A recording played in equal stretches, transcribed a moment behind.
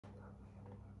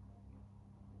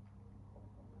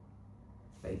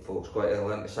Right folks, got to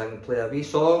learn to sing, play a wee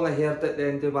song I heard at the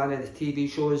end of one of the TV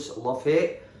shows, Love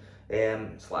Hate.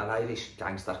 It's like an Irish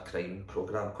gangster crime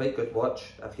programme, quite good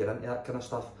watch if you're into that kind of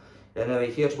stuff. Anyway,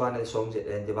 here's one of the songs at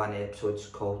the end of one of the episodes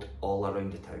called All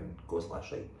Around the Town. Goes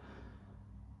last right.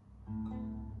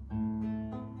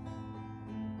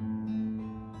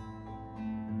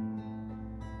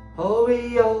 Oh,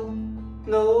 we all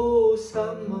know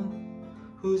someone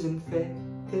who's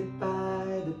infected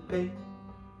by the pain.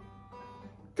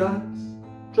 Guns,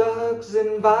 drugs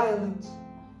and violence,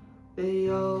 they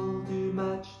all do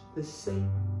much the same.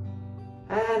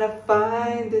 And I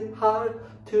find it hard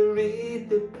to read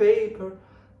the paper,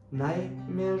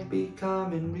 nightmares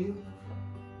becoming real.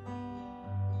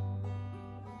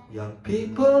 Young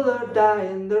people are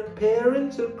dying, their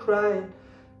parents are crying,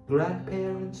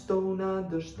 grandparents don't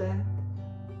understand.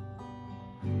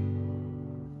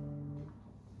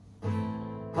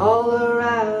 All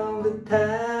around the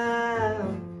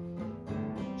town,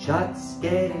 shots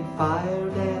getting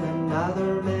fired and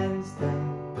another man's down.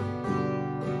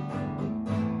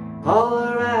 All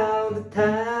around the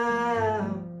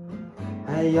town,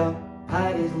 a young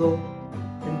Paddy's low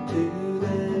into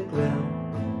the ground.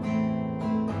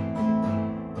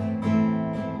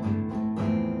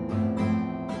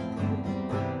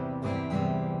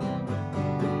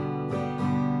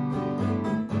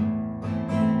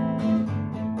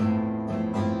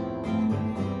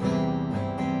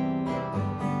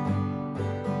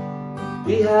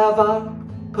 We have our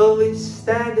police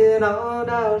standing on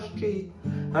our street,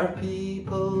 our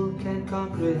people can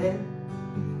comprehend.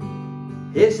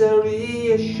 It's a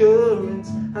reassurance,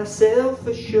 a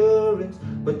self-assurance,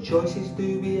 what choices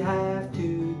do we have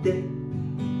today?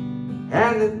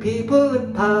 And the people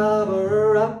in power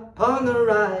are up on the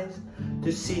rise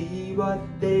to see what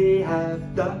they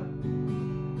have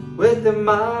done with the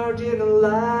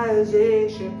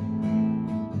marginalization,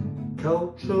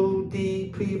 cultural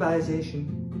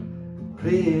deprivation.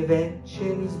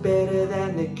 Prevention's better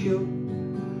than the cure.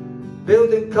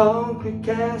 Building concrete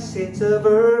cassettes of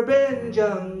urban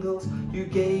jungles, you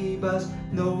gave us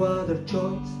no other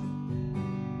choice.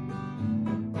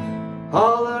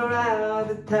 All around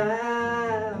the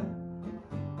town,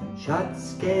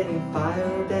 shots getting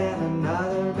fired and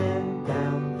another man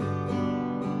down.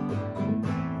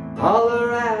 All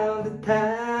around the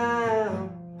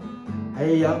town,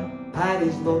 a young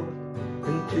Paddy's low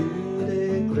into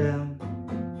the ground.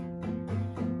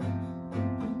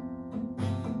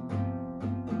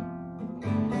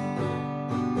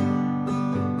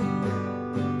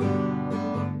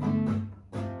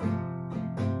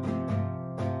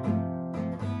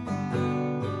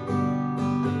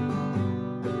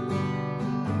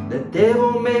 The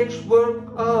devil makes work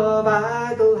of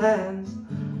idle hands.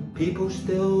 People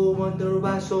still wonder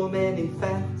why so many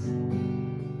fans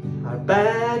are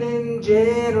banning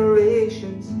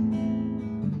generations,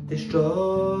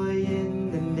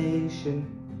 destroying the nation.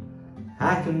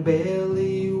 I can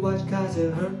barely watch 'cause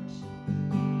it hurts.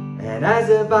 And as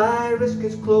the virus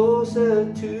gets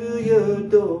closer to your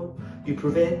door, you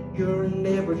prevent your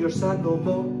neighbor, your son no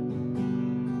more.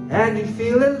 And you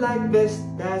feel it like mist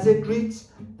as it greets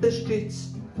the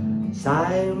streets.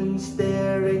 Sirens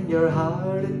stare in your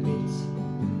heart it beats.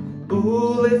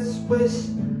 Bullets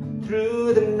whisk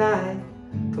through the night.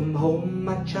 Come home,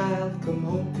 my child, come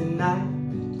home tonight.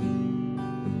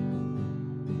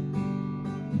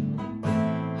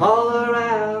 All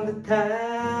around the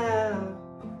town,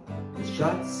 the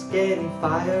shots getting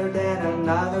fired and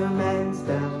another man's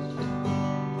down.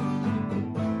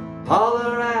 All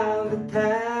around the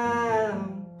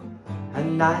town, a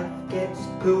knife gets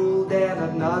pulled and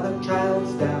another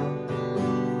child's down.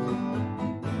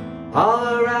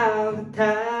 All around the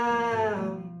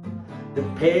town, the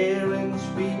parents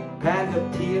weep and their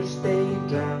tears they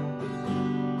drown.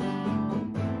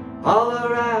 All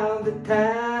around the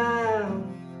town,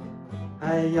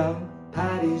 a young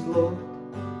Paddy's lowered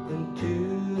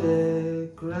into the